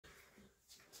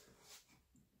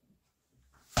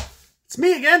It's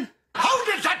me again! How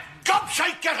did that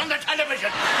gobshite get on the television?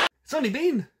 It's only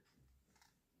been...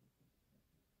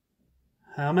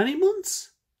 how many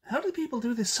months? How do people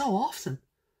do this so often?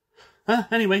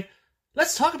 Anyway,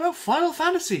 let's talk about Final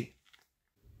Fantasy!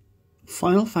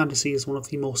 Final Fantasy is one of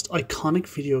the most iconic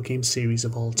video game series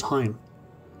of all time,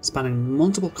 spanning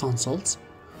multiple consoles,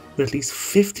 with at least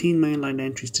 15 mainline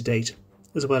entries to date,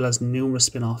 as well as numerous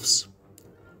spin-offs.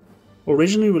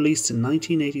 Originally released in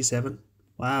 1987,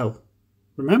 wow,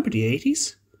 remember the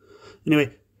 80s?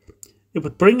 Anyway, it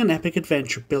would bring an epic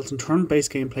adventure built on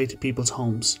turn-based gameplay to people's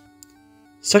homes.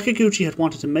 Sakaguchi had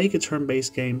wanted to make a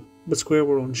turn-based game, but Square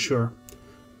were unsure.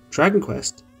 Dragon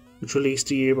Quest, which released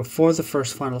a year before the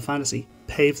first Final Fantasy,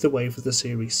 paved the way for the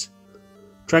series.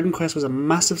 Dragon Quest was a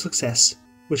massive success,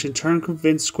 which in turn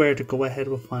convinced Square to go ahead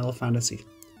with Final Fantasy.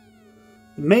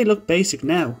 It may look basic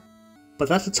now, but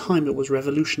at the time it was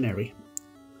revolutionary.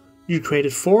 You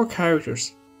created 4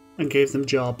 characters and gave them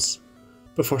jobs,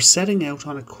 before setting out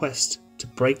on a quest to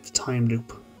break the time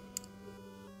loop.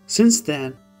 Since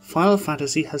then, Final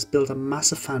Fantasy has built a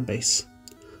massive fanbase,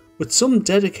 with some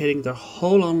dedicating their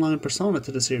whole online persona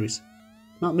to the series.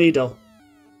 Not me though.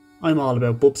 I'm all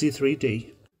about Bubsy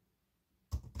 3D.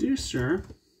 Dear sir,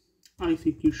 I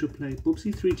think you should play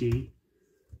Bubsy 3D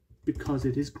because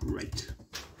it is great.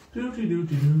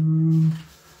 Do-do-do-do-do.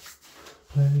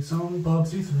 Play some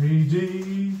Bubsy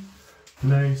 3D.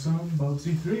 Play some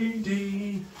Bubsy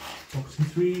 3D. Bubsy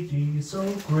 3D is so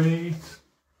great.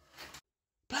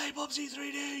 Play Bubsy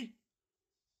 3D!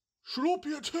 Shut up,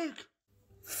 you tick!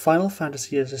 Final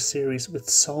Fantasy is a series with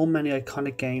so many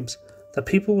iconic games that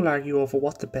people will argue over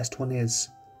what the best one is.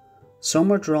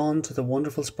 Some are drawn to the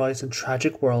wonderful sprites and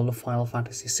tragic world of Final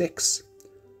Fantasy VI.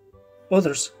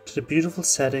 Others to the beautiful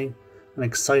setting and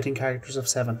exciting characters of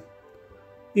 7.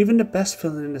 Even the best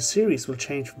villain in the series will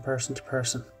change from person to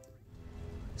person.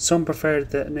 Some prefer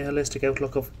the nihilistic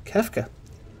outlook of Kefka,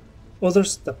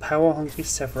 others the power-hungry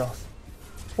Sephiroth,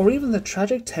 or even the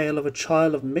tragic tale of a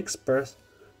child of mixed birth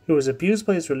who was abused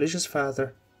by his religious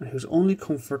father and whose only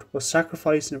comfort was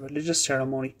sacrifice in a religious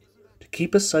ceremony to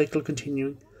keep a cycle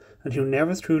continuing, and who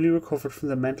never truly recovered from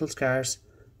the mental scars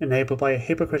enabled by a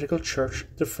hypocritical church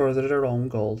to further their own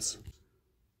goals.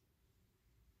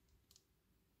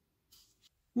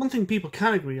 One thing people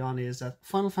can agree on is that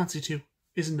Final Fantasy II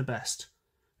isn't the best.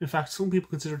 In fact, some people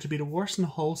consider it to be the worst in the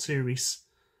whole series,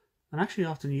 and actually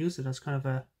often use it as kind of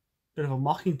a bit of a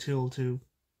mocking tool to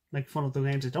make fun of the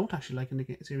games they don't actually like in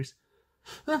the series.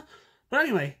 But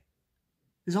anyway,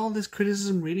 is all this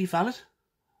criticism really valid?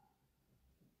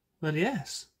 Well,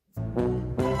 yes.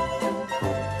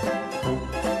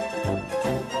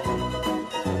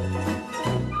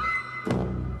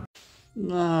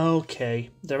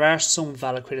 Okay, there are some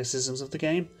valid criticisms of the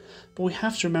game, but we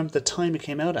have to remember the time it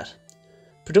came out at.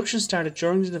 Production started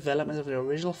during the development of the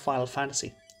original Final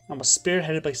Fantasy, and was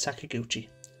spearheaded by Sakaguchi.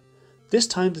 This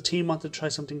time the team wanted to try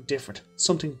something different,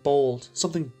 something bold,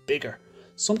 something bigger,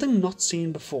 something not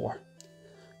seen before.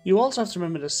 You also have to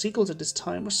remember that sequels at this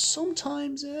time were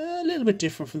sometimes a little bit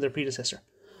different from their predecessor.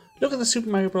 Look at the Super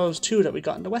Mario Bros. 2 that we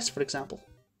got in the West, for example.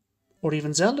 Or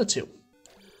even Zelda II.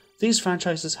 These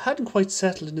franchises hadn't quite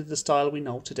settled into the style we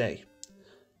know today.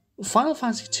 Final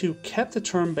Fantasy II kept the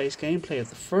turn-based gameplay of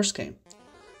the first game,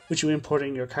 with you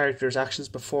inputting your character's actions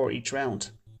before each round.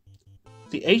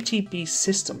 The ATB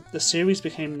system the series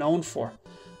became known for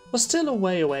was still a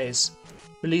way away,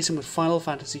 releasing with Final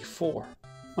Fantasy IV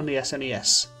on the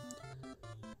SNES.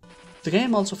 The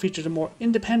game also featured a more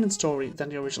independent story than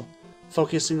the original,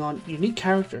 focusing on unique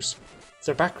characters,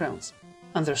 their backgrounds,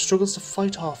 and their struggles to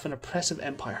fight off an oppressive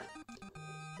empire.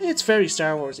 It's very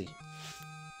Star Warsy.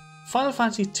 Final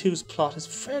Fantasy II's plot is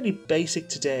fairly basic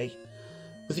today,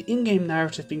 with the in-game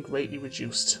narrative being greatly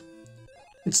reduced.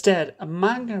 Instead, a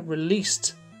manga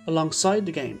released alongside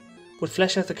the game would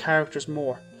flesh out the characters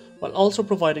more, while also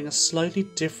providing a slightly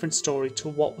different story to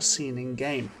what was seen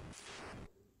in-game.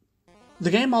 The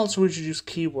game also introduced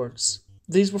keywords.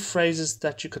 These were phrases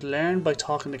that you could learn by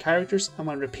talking to characters, and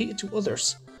when repeated to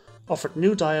others, offered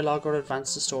new dialogue or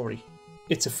advanced the story.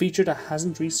 It's a feature that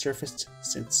hasn't resurfaced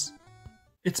since.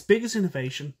 Its biggest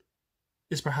innovation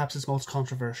is perhaps its most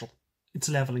controversial, its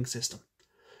leveling system.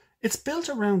 It's built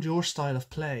around your style of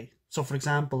play. So for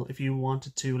example, if you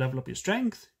wanted to level up your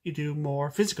strength, you do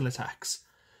more physical attacks.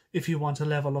 If you want to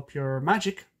level up your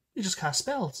magic, you just cast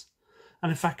spells.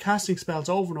 And in fact, casting spells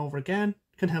over and over again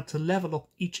can help to level up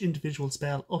each individual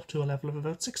spell up to a level of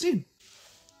about 16.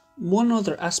 One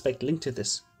other aspect linked to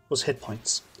this was hit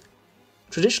points.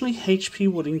 Traditionally, HP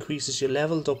would increase as you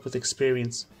leveled up with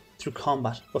experience through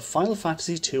combat, but Final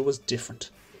Fantasy II was different.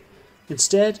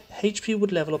 Instead, HP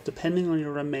would level up depending on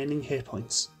your remaining hit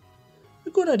points. A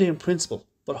good idea in principle,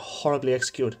 but horribly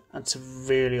executed and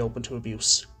severely open to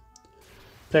abuse.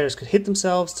 Players could hit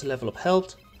themselves to level up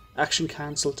health, action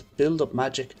cancel to build up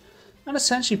magic, and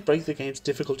essentially break the game's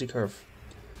difficulty curve.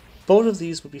 Both of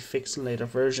these would be fixed in later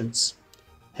versions.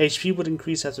 HP would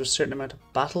increase after a certain amount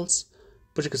of battles,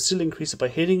 but you could still increase it by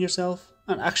hitting yourself,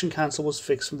 and action cancel was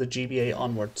fixed from the GBA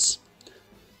onwards.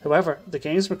 However, the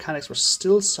game's mechanics were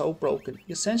still so broken,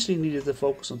 you essentially needed to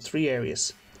focus on 3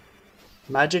 areas: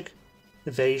 magic,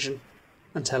 evasion,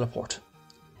 and teleport.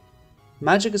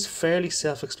 Magic is fairly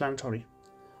self-explanatory.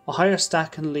 A higher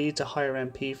stat can lead to higher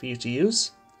MP for you to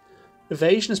use.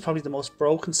 Evasion is probably the most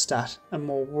broken stat and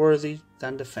more worthy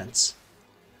than defense.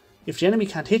 If the enemy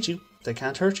can't hit you, they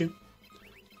can't hurt you.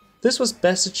 This was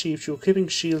best achieved through equipping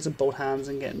shields in both hands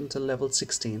and getting to level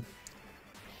 16.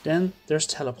 Then there's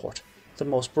teleport, the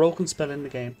most broken spell in the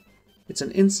game. It's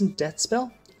an instant death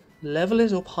spell. Level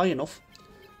it up high enough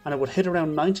and it would hit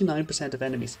around 99% of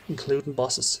enemies, including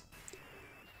bosses.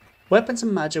 Weapons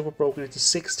and magic were broken into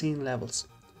 16 levels.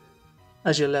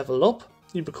 As you level up,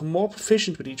 you become more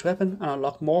proficient with each weapon and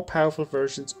unlock more powerful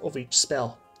versions of each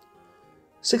spell.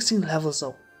 16 levels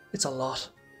though, it's a lot,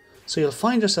 so you'll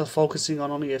find yourself focusing on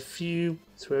only a few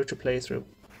throughout your playthrough.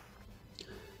 It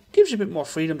gives you a bit more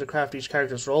freedom to craft each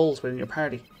character's roles within your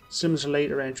party, similar to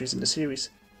later entries in the series,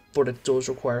 but it does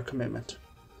require commitment.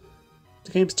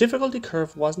 The game's difficulty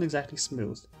curve wasn't exactly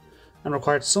smooth, and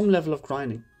required some level of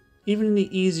grinding, even in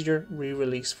the easier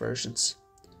re-release versions.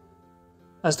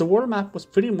 As the world map was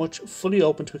pretty much fully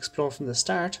open to explore from the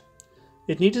start,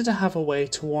 it needed to have a way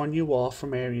to warn you off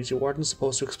from areas you weren't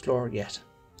supposed to explore yet.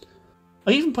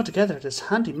 I even put together this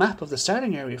handy map of the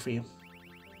starting area for you.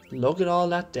 Look at all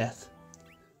that death.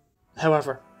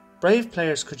 However, brave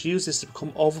players could use this to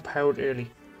become overpowered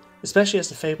early, especially as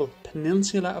the fabled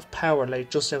Peninsula of Power lay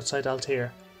just outside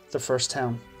Altair, the first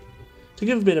town. To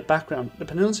give a bit of background, the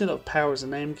Peninsula of Power is a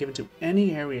name given to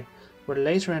any area where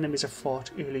later enemies are fought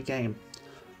early game.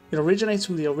 It originates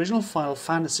from the original Final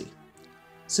Fantasy.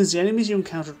 Since the enemies you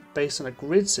encountered were based on a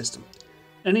grid system,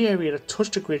 any area that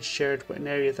touched a grid shared with an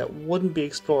area that wouldn't be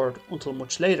explored until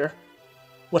much later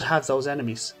would have those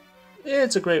enemies.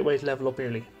 It's a great way to level up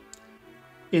early.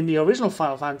 In the original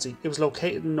Final Fantasy, it was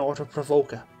located north of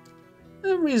Provoca,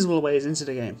 a reasonable ways into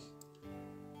the game.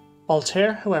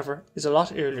 Altair, however, is a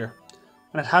lot earlier,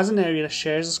 and it has an area that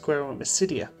shares a square with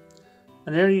Mysidia,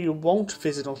 an area you won't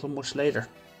visit until much later.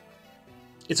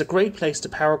 It's a great place to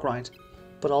power grind,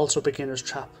 but also a beginner's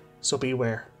trap, so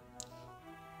beware.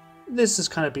 This is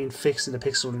kind of being fixed in the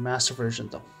Pixel Remaster version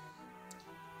though.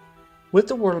 With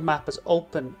the world map as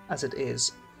open as it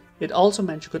is, it also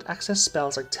meant you could access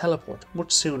spells like teleport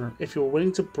much sooner if you were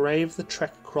willing to brave the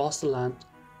trek across the land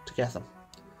to get them.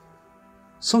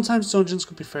 Sometimes dungeons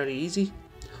could be fairly easy,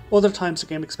 other times the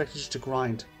game expected you to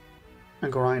grind,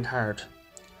 and grind hard.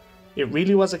 It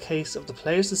really was a case of the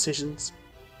player's decisions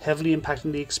heavily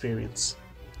impacting the experience.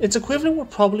 Its equivalent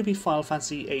would probably be Final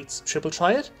Fantasy VIII's Triple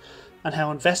Triad, and how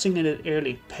investing in it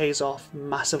early pays off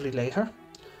massively later.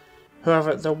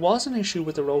 However, there was an issue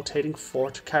with the rotating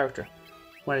fort character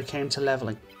when it came to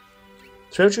leveling.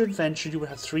 Throughout your adventure you would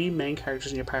have 3 main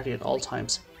characters in your party at all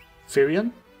times: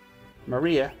 Firion,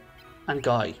 Maria, and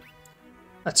Guy.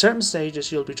 At certain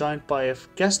stages you'll be joined by a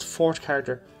guest fort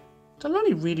character that'll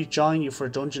only really join you for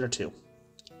a dungeon or 2.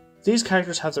 These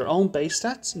characters have their own base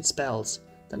stats and spells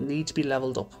that need to be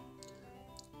leveled up.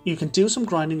 You can do some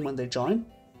grinding when they join,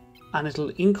 and it'll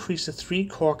increase the 3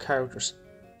 core characters.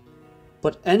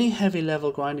 But any heavy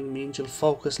level grinding means you'll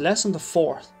focus less on the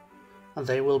 4th, and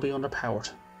they will be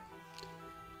underpowered.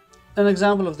 An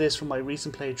example of this from my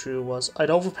recent playthrough was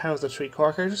I'd overpowered the 3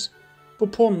 core characters,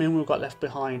 but poor Minwu got left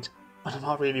behind, and I'm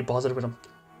not really bothered with him.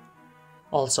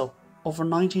 Also, over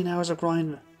 19 hours of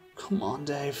grinding. Come on,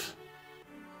 Dave.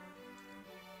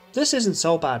 This isn't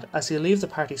so bad as he'll leave the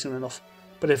party soon enough,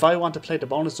 but if I want to play the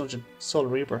bonus dungeon, Soul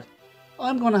Rebirth,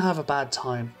 I'm going to have a bad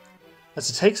time, as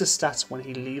it takes his stats when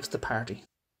he leaves the party.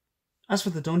 As for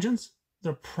the dungeons,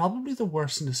 they're probably the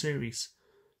worst in the series.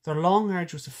 They're long,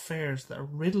 arduous affairs that are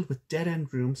riddled with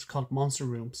dead-end rooms called monster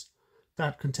rooms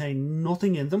that contain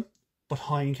nothing in them but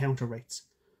high encounter rates.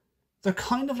 They're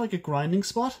kind of like a grinding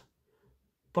spot,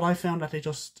 but I found that they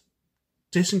just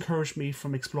disencouraged me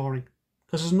from exploring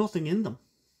because there's nothing in them.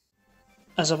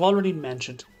 As I've already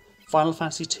mentioned, Final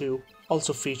Fantasy II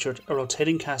also featured a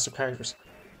rotating cast of characters,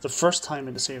 the first time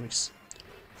in the series.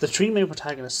 The 3 main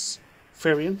protagonists,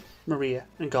 Firion, Maria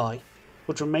and Guy,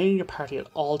 would remain in your party at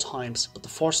all times, but the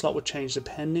 4th slot would change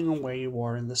depending on where you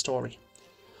were in the story.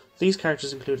 These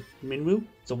characters included Minwu,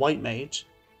 the White Mage,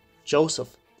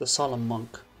 Joseph, the Solemn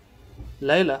Monk,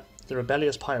 Layla, the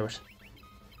rebellious pirate,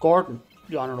 Gordon,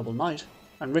 the honourable knight,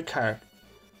 and Rickard,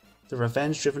 the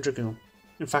revenge-driven dragoon.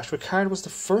 In fact, Rickard was the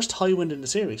first Highwind in the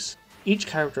series. Each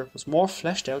character was more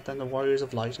fleshed out than the Warriors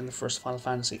of Light in the first Final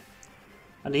Fantasy,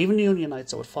 and even the Union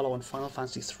Knights that would follow in Final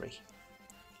Fantasy III.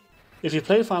 If you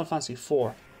played Final Fantasy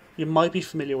IV, you might be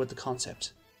familiar with the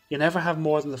concept. You never have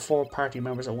more than the 4 party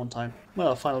members at one time.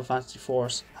 Well, Final Fantasy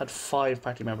IV's had 5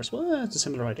 party members. Well, it's a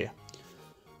similar idea.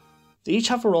 They each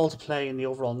have a role to play in the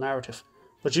overall narrative,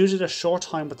 but due to their short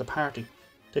time with the party,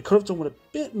 they could have done with a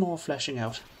bit more fleshing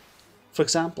out. For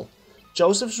example,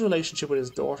 Joseph's relationship with his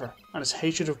daughter and his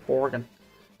hatred of Borgin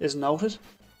is noted,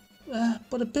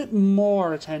 but a bit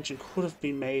more attention could have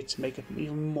been made to make it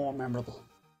even more memorable.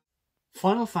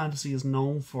 Final Fantasy is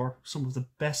known for some of the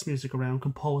best music around,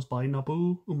 composed by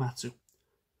Nobuo Uematsu.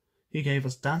 He gave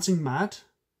us Dancing Mad,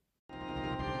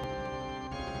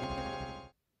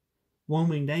 One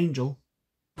Winged Angel,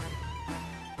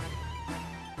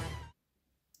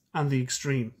 and The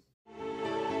Extreme.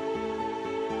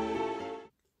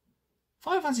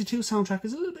 Final Fantasy II soundtrack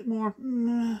is a little bit more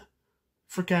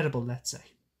forgettable, let's say.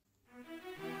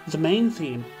 The main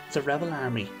theme, The Rebel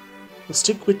Army, will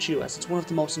stick with you as it's one of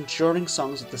the most enduring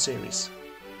songs of the series.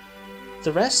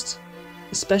 The rest,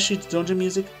 especially the dungeon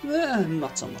music,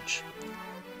 not so much.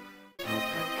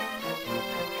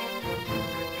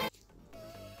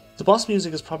 The boss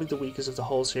music is probably the weakest of the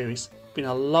whole series, being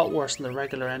a lot worse than the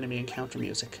regular enemy encounter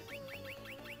music.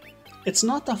 It's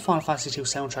not that Final Fantasy II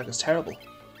soundtrack is terrible,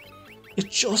 it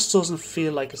just doesn't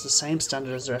feel like it's the same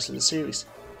standard as the rest of the series,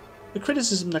 a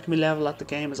criticism that can be levelled at the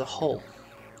game as a whole.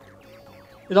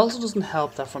 It also doesn't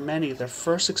help that for many, their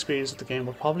first experience with the game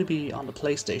will probably be on the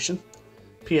PlayStation,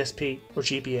 PSP or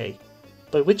GBA,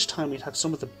 by which time we'd had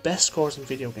some of the best scores in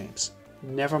video games,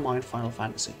 never mind Final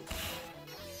Fantasy.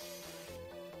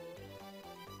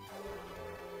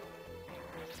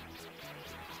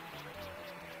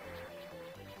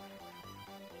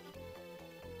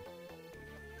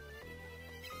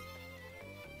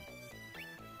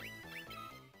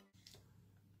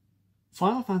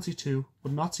 Final Fantasy II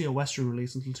would not see a Western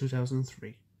release until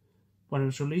 2003, when it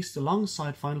was released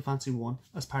alongside Final Fantasy I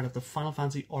as part of the Final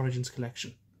Fantasy Origins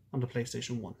collection on the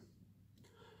PlayStation 1.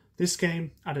 This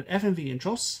game added FMV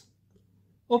intros,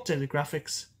 updated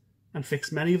graphics, and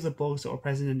fixed many of the bugs that were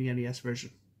present in the NES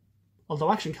version,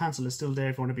 although Action Cancel is still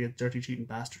there if you want to be a dirty cheating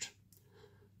bastard.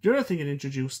 The other thing it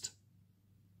introduced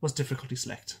was difficulty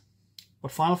select,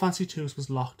 but Final Fantasy II's was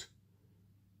locked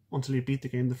until you beat the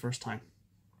game the first time.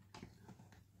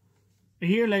 A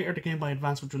year later, the Game Boy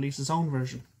Advance would release its own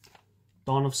version,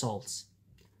 Dawn of Souls.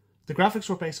 The graphics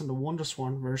were based on the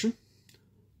Wonderswan version.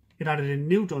 It added in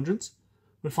new dungeons,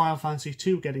 with Final Fantasy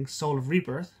II getting Soul of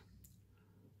Rebirth,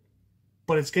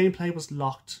 but its gameplay was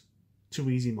locked to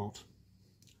easy mode.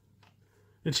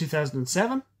 In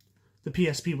 2007, the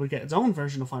PSP would get its own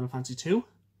version of Final Fantasy II,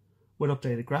 with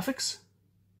updated graphics.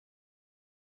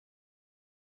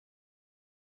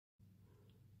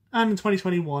 And in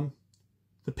 2021,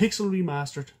 the pixel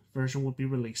remastered version would be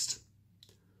released,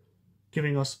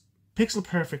 giving us pixel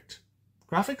perfect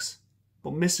graphics,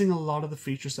 but missing a lot of the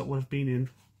features that would have been in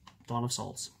Dawn of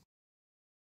Souls.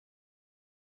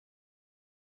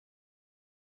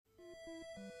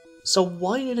 So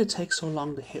why did it take so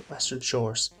long to hit Western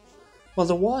shores? Well,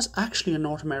 there was actually a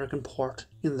North American port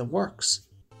in the works.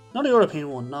 Not a European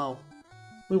one, no.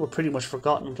 We were pretty much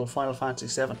forgotten until Final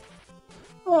Fantasy VII.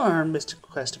 Or Mystic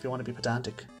Quest if you want to be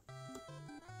pedantic.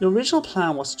 The original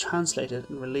plan was to translate it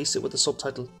and release it with the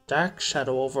subtitle Dark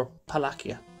Shadow over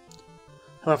Palakia.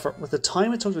 However, with the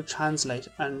time it took to translate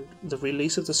and the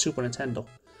release of the Super Nintendo,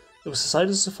 it was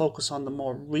decided to focus on the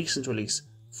more recent release,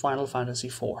 Final Fantasy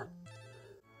IV.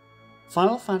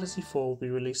 Final Fantasy IV will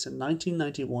be released in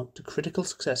 1991 to critical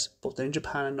success both in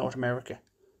Japan and North America.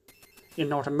 In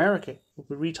North America, it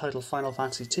will be retitled Final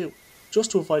Fantasy II,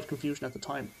 just to avoid confusion at the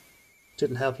time.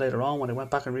 Didn't help later on when they went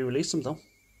back and re-released them though.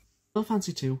 Final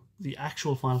Fantasy II, the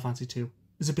actual Final Fantasy II,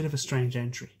 is a bit of a strange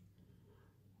entry.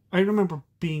 I remember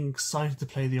being excited to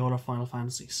play the other Final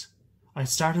Fantasies. I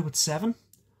started with 7,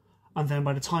 and then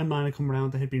by the time 9 had come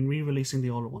around, they had been re-releasing the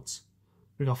older ones.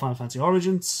 We got Final Fantasy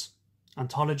Origins,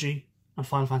 Anthology, and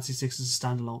Final Fantasy VI as a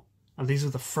standalone, and these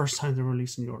were the first time they were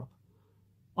released in Europe.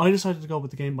 I decided to go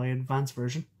with the Game Boy Advance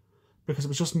version, because it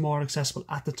was just more accessible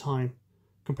at the time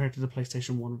compared to the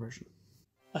PlayStation 1 version.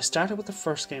 I started with the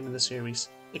first game in the series,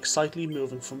 excitedly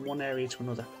moving from one area to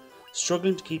another,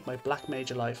 struggling to keep my Black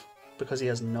Mage alive because he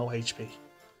has no HP.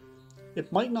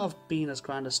 It might not have been as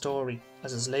grand a story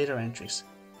as his later entries,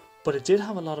 but it did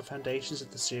have a lot of foundations of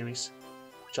the series,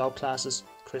 job classes,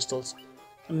 crystals,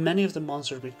 and many of the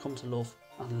monsters we've come to love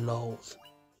and loathe.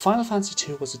 Final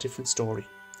Fantasy II was a different story.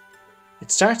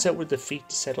 It starts out with a defeat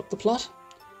to set up the plot.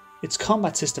 Its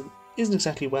combat system isn't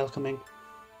exactly welcoming,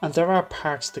 and there are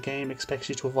parts of the game expects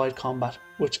you to avoid combat,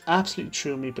 which absolutely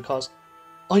threw me because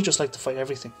I just like to fight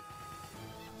everything.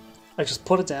 I just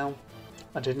put it down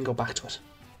and didn't go back to it.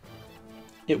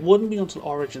 It wouldn't be until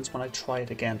Origins when I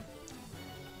tried again.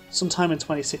 Sometime in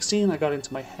 2016 I got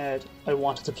into my head I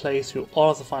wanted to play through all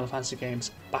of the Final Fantasy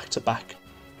games back to back.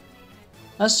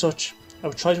 As such, I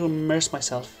would try to immerse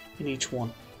myself in each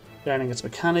one, learning its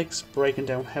mechanics, breaking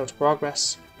down how to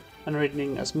progress, and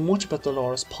reading as much about the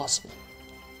lore as possible.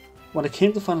 When it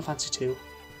came to Final Fantasy II,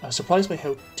 I was surprised by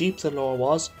how deep the lore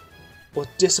was,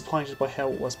 but disappointed by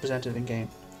how it was presented in game.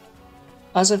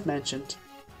 As I've mentioned,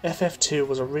 FF2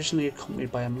 was originally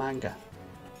accompanied by a manga.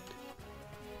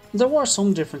 There were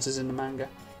some differences in the manga,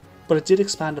 but it did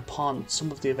expand upon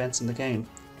some of the events in the game.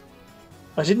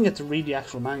 I didn't get to read the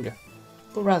actual manga,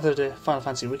 but rather the Final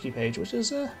Fantasy wiki page, which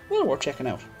is well worth checking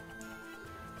out.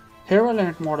 Here I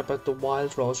learned more about the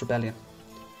Wild Rose Rebellion,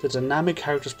 the dynamic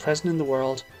characters present in the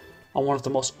world, and one of the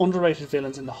most underrated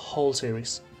villains in the whole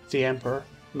series, the Emperor,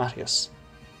 Matthias.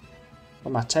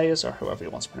 Or Matthias, or however you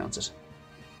want to pronounce it.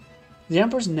 The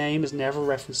Emperor's name is never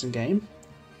referenced in game,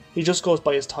 he just goes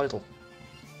by his title,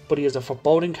 but he is a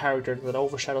foreboding character that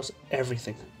overshadows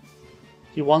everything.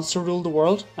 He wants to rule the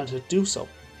world, and to do so,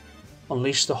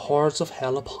 unleash the hordes of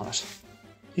hell upon it.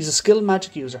 He's a skilled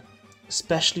magic user,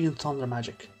 especially in thunder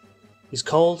magic. He's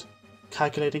cold,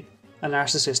 calculating, and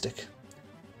narcissistic.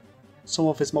 Some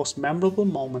of his most memorable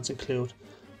moments include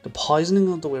the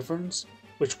poisoning of the wyverns,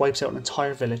 which wipes out an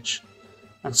entire village,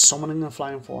 and summoning a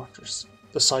flying fortress,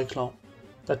 the Cyclone,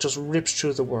 that just rips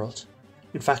through the world.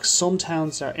 In fact, some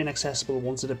towns are inaccessible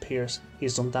once it appears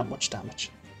he's done that much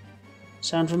damage.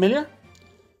 Sound familiar?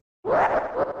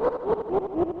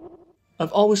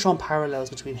 I've always drawn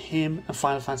parallels between him and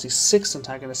Final Fantasy VI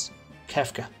antagonist,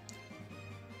 Kefka.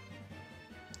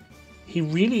 He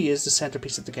really is the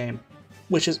centrepiece of the game,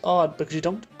 which is odd because you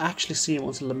don't actually see him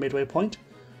until the midway point,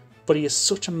 but he is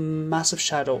such a massive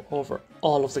shadow over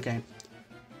all of the game.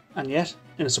 And yet,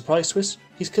 in a surprise twist,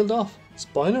 he's killed off.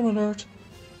 Spoiler alert!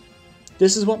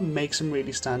 This is what makes him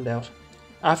really stand out.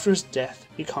 After his death,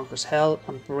 he conquers hell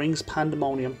and brings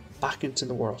pandemonium back into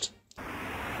the world.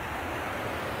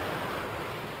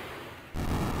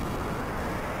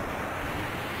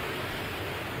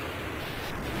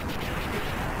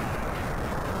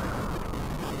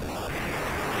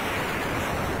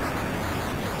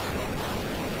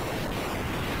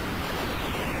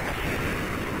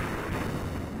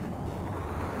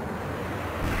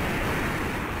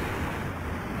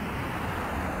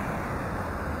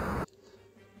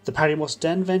 The party must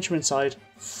then venture inside,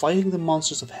 fighting the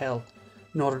monsters of hell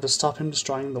in order to stop him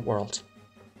destroying the world.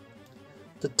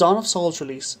 The Dawn of Souls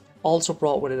release also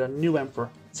brought with it a new emperor,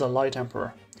 the Light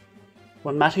Emperor.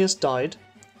 When Matthias died,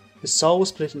 his soul was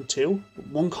split in two, with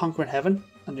one conquering heaven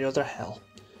and the other hell.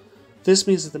 This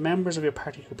means that the members of your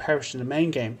party who perished in the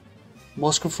main game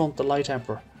must confront the Light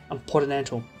Emperor and put an end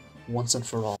to him once and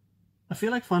for all. I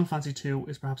feel like Final Fantasy II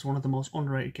is perhaps one of the most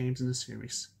underrated games in the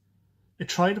series. It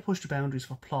tried to push the boundaries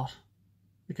for plot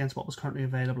against what was currently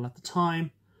available at the time,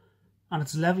 and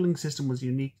its levelling system was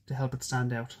unique to help it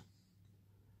stand out.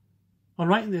 On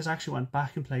writing this, I actually went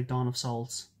back and played Dawn of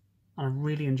Souls, and I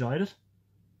really enjoyed it,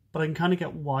 but I can kind of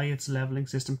get why its levelling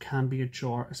system can be a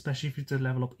chore, especially if you have to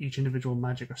level up each individual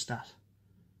magic or stat.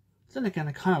 Then again,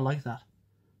 I kind of like that.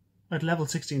 I'd level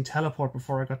 16 teleport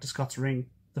before I got to Scott's Ring,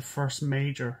 the first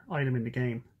major item in the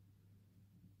game.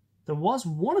 There was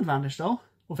one advantage though,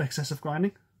 of excessive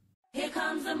grinding. Here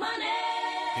comes the money.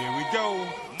 Here we go.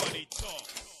 Money talk.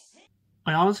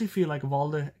 I honestly feel like of all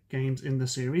the games in the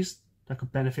series that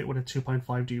could benefit with a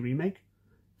 2.5D remake,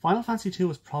 Final Fantasy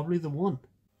II is probably the one.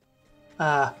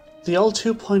 The old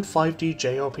 2.5D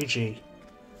JRPG.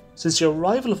 Since the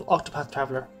arrival of Octopath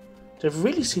Traveller, they've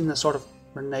really seen a sort of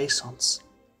renaissance.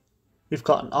 We've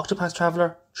got an Octopath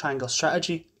Traveller, Triangle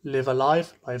Strategy, Live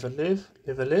Alive, Live Alive,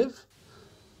 Live Alive,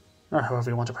 or however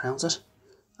you want to pronounce it.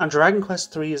 And Dragon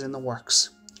Quest III is in the works.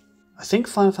 I think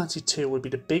Final Fantasy II would be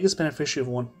the biggest beneficiary of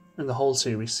one in the whole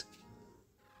series.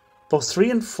 Both 3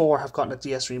 and 4 have gotten a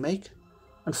DS remake,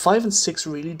 and 5 and 6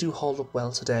 really do hold up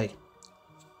well today.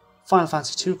 Final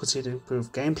Fantasy II could see the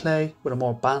improved gameplay with a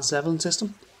more balanced leveling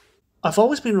system. I've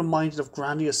always been reminded of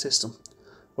Grandia's system,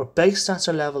 where base stats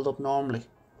are leveled up normally,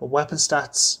 but weapon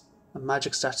stats and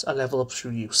magic stats are leveled up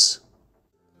through use.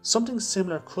 Something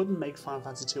similar couldn't make Final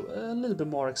Fantasy II a little bit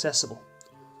more accessible.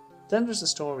 Then there's the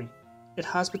story. It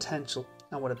has potential,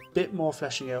 and with a bit more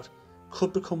fleshing out,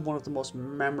 could become one of the most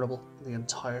memorable in the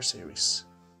entire series.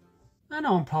 I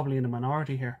know I'm probably in the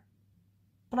minority here,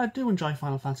 but I do enjoy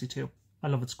Final Fantasy II. I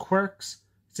love its quirks,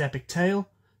 its epic tale,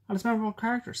 and its memorable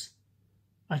characters.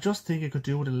 I just think it could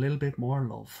do with a little bit more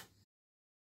love.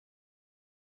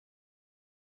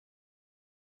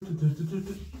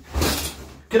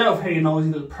 Get out of here, you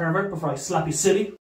noisy little pervert, before I slap you silly.